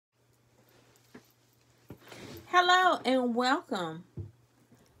Hello and welcome.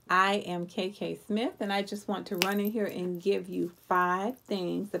 I am KK Smith, and I just want to run in here and give you 5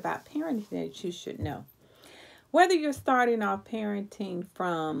 things about parenting that you should know. Whether you're starting off parenting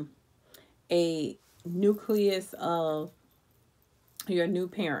from a nucleus of your new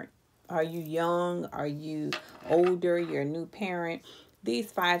parent, are you young, are you older, you're a new parent, these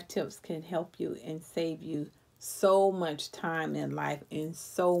 5 tips can help you and save you so much time in life and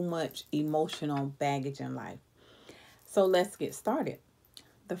so much emotional baggage in life. So let's get started.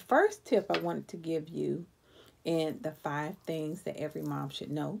 The first tip I wanted to give you in the 5 things that every mom should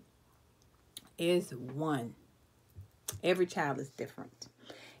know is 1. Every child is different.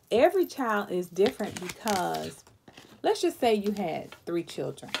 Every child is different because let's just say you had 3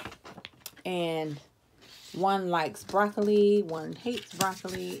 children and one likes broccoli, one hates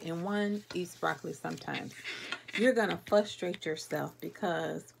broccoli, and one eats broccoli sometimes. You're going to frustrate yourself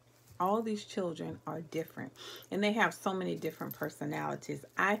because all these children are different and they have so many different personalities.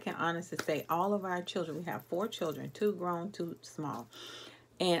 I can honestly say all of our children, we have 4 children, 2 grown, 2 small,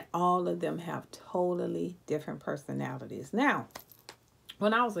 and all of them have totally different personalities. Now,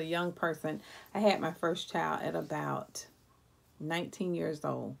 when I was a young person, I had my first child at about 19 years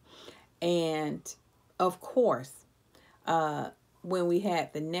old. And of course, when we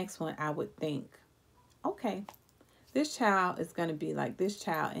had the next one, I would think, okay, this child is going to be like this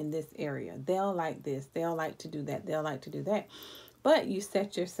child in this area. They'll like this. They'll like to do that. They'll like to do that. But you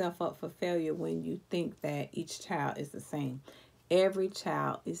set yourself up for failure when you think that each child is the same. Every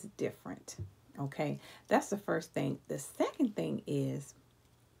child is different. Okay, that's the first thing. The second thing is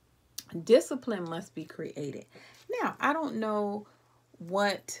discipline must be created. Now, I don't know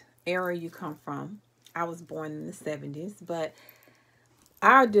what era you come from. I was born in the 70s, but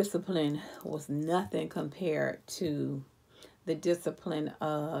our discipline was nothing compared to the discipline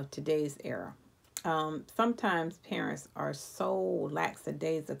of today's era. Sometimes parents are so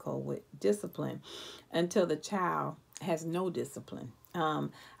lackadaisical with discipline until the child has no discipline.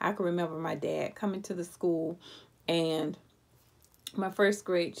 I can remember my dad coming to the school, and my first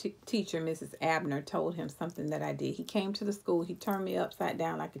grade teacher, Mrs. Abner, told him something that I did. He came to the school, he turned me upside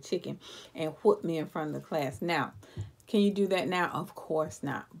down like a chicken and whooped me in front of the class. Now, can you do that now? Of course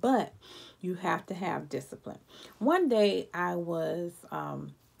not. But you have to have discipline. One day I was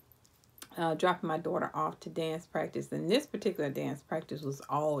dropping my daughter off to dance practice, and this particular dance practice was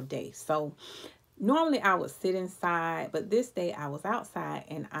all day. So normally I would sit inside, but this day I was outside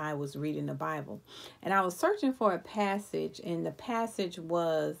and I was reading the Bible. And I was searching for a passage, and the passage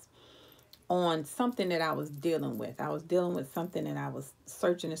was on something that I was dealing with. I was dealing with something and I was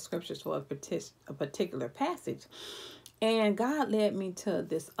searching the scriptures for a particular passage. And God led me to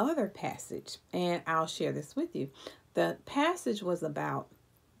this other passage, and I'll share this with you. The passage was about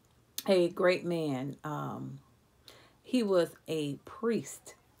a great man. He was a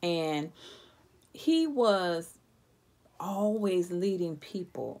priest, and he was always leading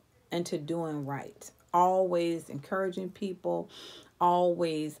people into doing right, always encouraging people,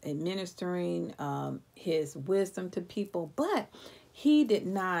 always administering his wisdom to people. But he did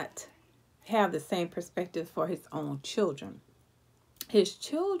not have the same perspective for his own children. His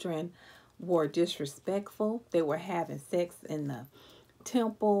children were disrespectful. They were having sex in the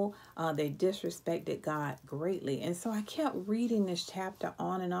temple. They disrespected God greatly. And so I kept reading this chapter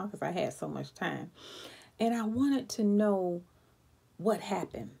on and on because I had so much time. And I wanted to know what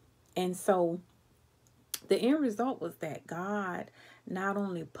happened. And so the end result was that God not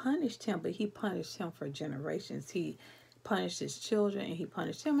only punished him, but he punished him for generations. He punished his children and he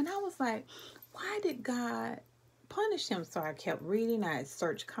punished him. And I was like, why did God punish him? So I kept reading. I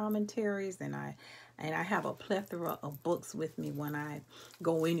searched commentaries, and I have a plethora of books with me when I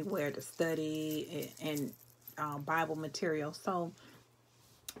go anywhere to study and Bible material. So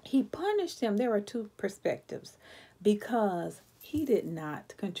he punished him. There are 2 perspectives, because he did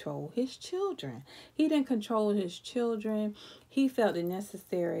not control his children. He didn't control his children. He felt it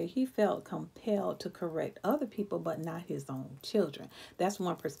necessary. He felt compelled to correct other people, but not his own children. That's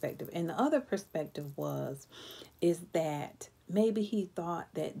one perspective. And the other perspective is that maybe he thought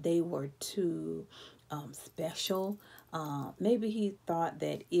that they were too special. Maybe he thought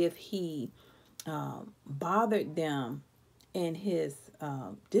that if he bothered them in his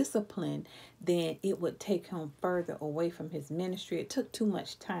discipline, then it would take him further away from his ministry. It took too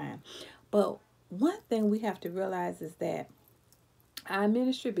much time. But one thing we have to realize is that our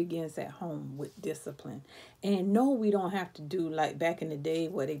ministry begins at home with discipline. And no, we don't have to do like back in the day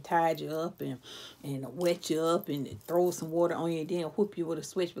where they tied you up and wet you up and throw some water on you and then whoop you with a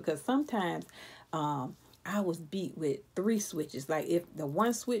switch. Because sometimes I was beat with 3 switches. Like if the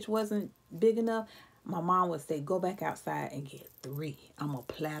one switch wasn't big enough, My mom would say, go back outside and get 3. I'm going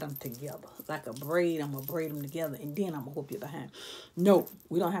to plait them together. Like a braid, I'm going to braid them together, and then I'm going to whoop you behind. No,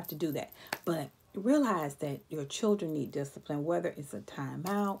 we don't have to do that. But realize that your children need discipline, whether it's a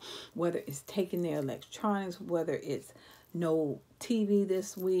timeout, whether it's taking their electronics, whether it's no TV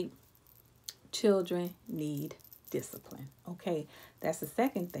this week. Children need discipline. Okay, that's the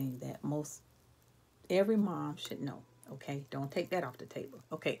second thing that every mom should know. Okay, don't take that off the table.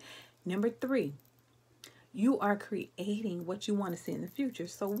 Okay, number 3, you are creating what you want to see in the future.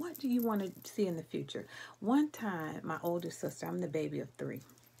 So what do you want to see in the future? One time, my older sister, I'm the baby of 3.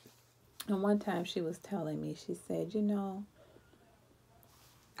 And one time she was telling me, she said,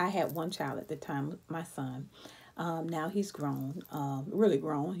 I had one child at the time, my son. Now he's grown, really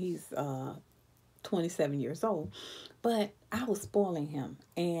grown. He's 27 years old. But I was spoiling him.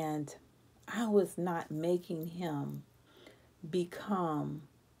 And I was not making him become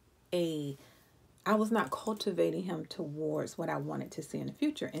I was not cultivating him towards what I wanted to see in the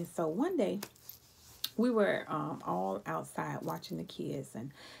future. And so one day we were all outside watching the kids,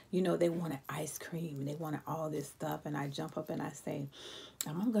 and they wanted ice cream and they wanted all this stuff. And I jump up and I say,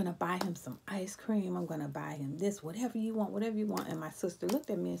 I'm going to buy him some ice cream. I'm going to buy him this, whatever you want, whatever you want. And my sister looked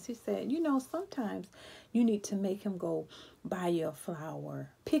at me and she said, sometimes you need to make him go buy you a flower,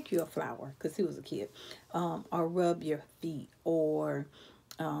 pick you a flower, because he was a kid, or rub your feet, or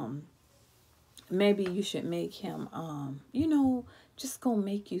maybe you should make him, just go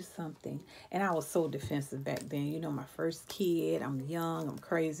make you something. And I was so defensive back then. My first kid, I'm young, I'm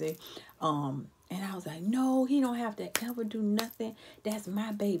crazy. And I was like, no, he don't have to ever do nothing. That's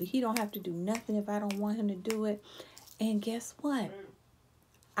my baby. He don't have to do nothing if I don't want him to do it. And guess what?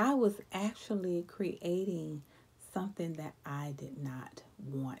 I was actually creating something that I did not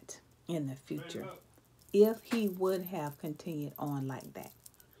want in the future if he would have continued on like that.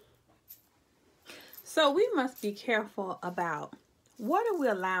 So we must be careful about what are we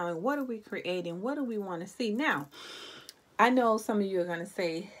allowing, what are we creating, what do we want to see. Now, I know some of you are going to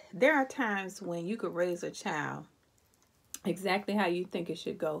say there are times when you could raise a child exactly how you think it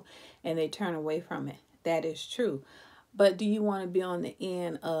should go and they turn away from it. That is true. But do you want to be on the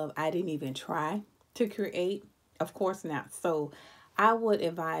end of I didn't even try to create? Of course not. So I would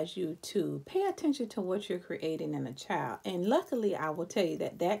advise you to pay attention to what you're creating in a child. And luckily, I will tell you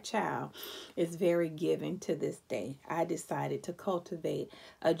that that child is very giving to this day. I decided to cultivate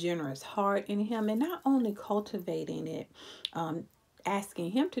a generous heart in him, and not only cultivating it,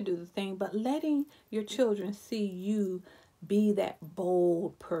 asking him to do the thing, but letting your children see you be that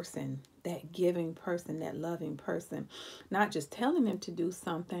bold person, that giving person, that loving person. Not just telling them to do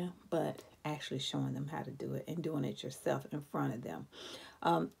something, but actually showing them how to do it and doing it yourself in front of them.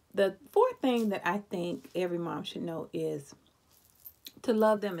 The fourth thing that I think every mom should know is to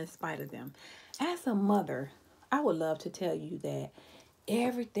love them in spite of them. As a mother, I would love to tell you that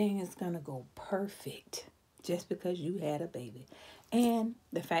everything is going to go perfect just because you had a baby. And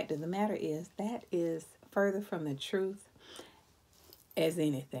the fact of the matter is that is further from the truth as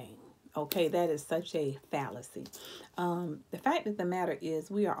anything. Okay, that is such a fallacy. The fact of the matter is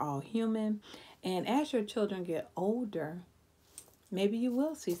we are all human. And as your children get older, maybe you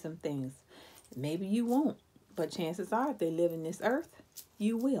will see some things. Maybe you won't. But chances are if they live in this earth,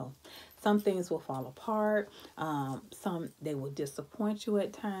 you will. Some things will fall apart. They will disappoint you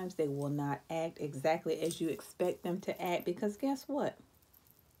at times. They will not act exactly as you expect them to act. Because guess what?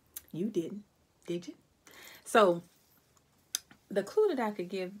 You didn't. Did you? So the clue that I could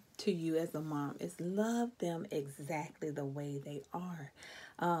give to you as a mom is love them exactly the way they are.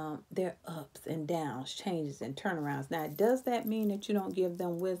 Their ups and downs, changes and turnarounds. Now, does that mean that you don't give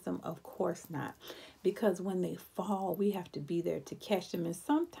them wisdom? Of course not. Because when they fall, we have to be there to catch them. And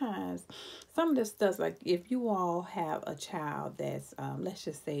sometimes some of this stuff, like if you all have a child that's, let's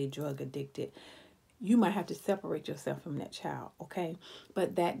just say, drug addicted, you might have to separate yourself from that child, okay?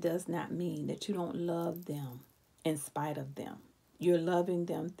 But that does not mean that you don't love them in spite of them. You're loving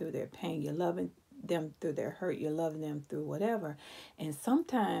them through their pain. You're loving them through their hurt. You're loving them through whatever. And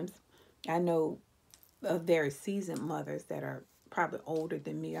sometimes I know of very seasoned mothers that are probably older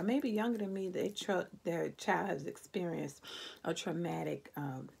than me or maybe younger than me. Their child has experienced a traumatic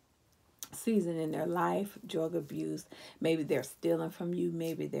season in their life, drug abuse. Maybe they're stealing from you.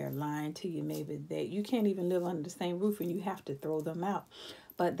 Maybe they're lying to you. Maybe you can't even live under the same roof and you have to throw them out.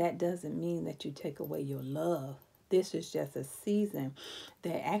 But that doesn't mean that you take away your love. This is just a season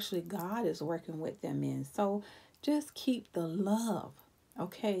that actually God is working with them in. So just keep the love,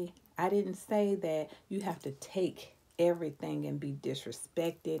 okay? I didn't say that you have to take everything and be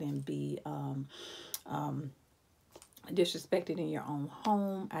disrespected and be disrespected in your own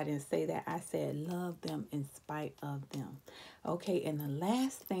home. I didn't say that. I said love them in spite of them. Okay, and the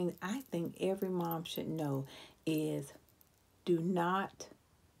last thing I think every mom should know is do not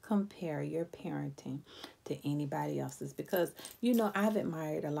compare your parenting to anybody else's, because I've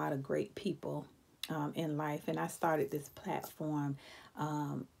admired a lot of great people in life, and I started this platform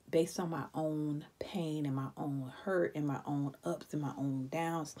based on my own pain and my own hurt and my own ups and my own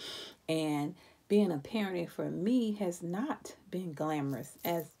downs. And being a parent for me has not been glamorous.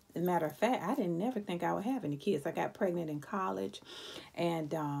 As a matter of fact, I didn't never think I would have any kids. I got pregnant in college,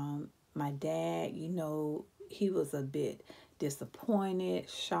 and my dad, he was a bit disappointed,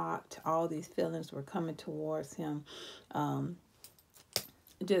 shocked. All these feelings were coming towards him,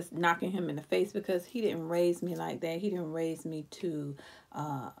 just knocking him in the face, because he didn't raise me like that. He didn't raise me to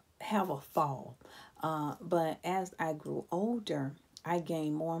have a fall. But as I grew older, I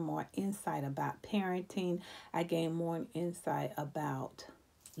gained more and more insight about parenting. I gained more insight about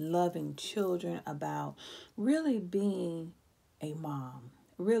loving children, about really being a mom,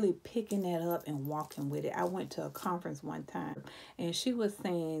 really picking that up and walking with it. I went to a conference one time, and she was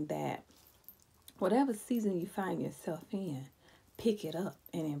saying that whatever season you find yourself in, pick it up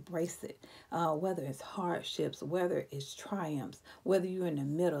and embrace it. Whether it's hardships, whether it's triumphs, whether you're in the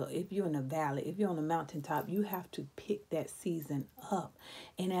middle, if you're in the valley, if you're on the mountaintop, you have to pick that season up.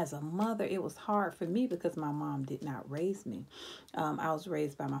 And as a mother, it was hard for me because my mom did not raise me. I was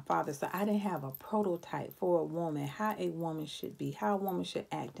raised by my father, so I didn't have a prototype for a woman, how a woman should be, how a woman should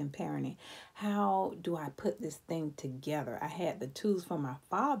act in parenting. How do I put this thing together? I had the tools from my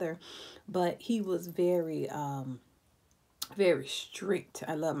father, but he was very strict.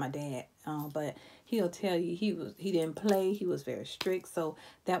 I love my dad, but he'll tell you he didn't play. He was very strict. So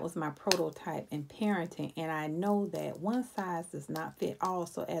that was my prototype in parenting, and I know that one size does not fit all.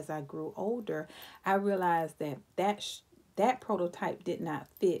 So as I grew older, I realized that prototype did not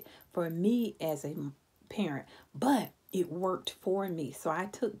fit for me as a parent, but it worked for me. So I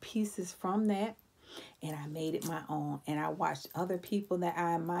took pieces from that and I made it my own. And I watched other people that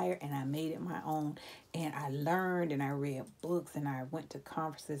I admire and I made it my own. And I learned and I read books and I went to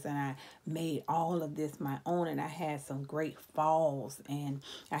conferences and I made all of this my own. And I had some great falls and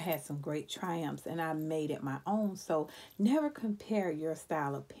I had some great triumphs and I made it my own. So never compare your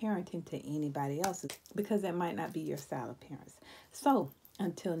style of parenting to anybody else's, because that might not be your style of parents. So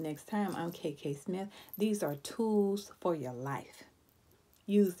until next time, I'm KK Smith. These are tools for your life.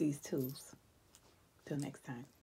 Use these tools. Till next time.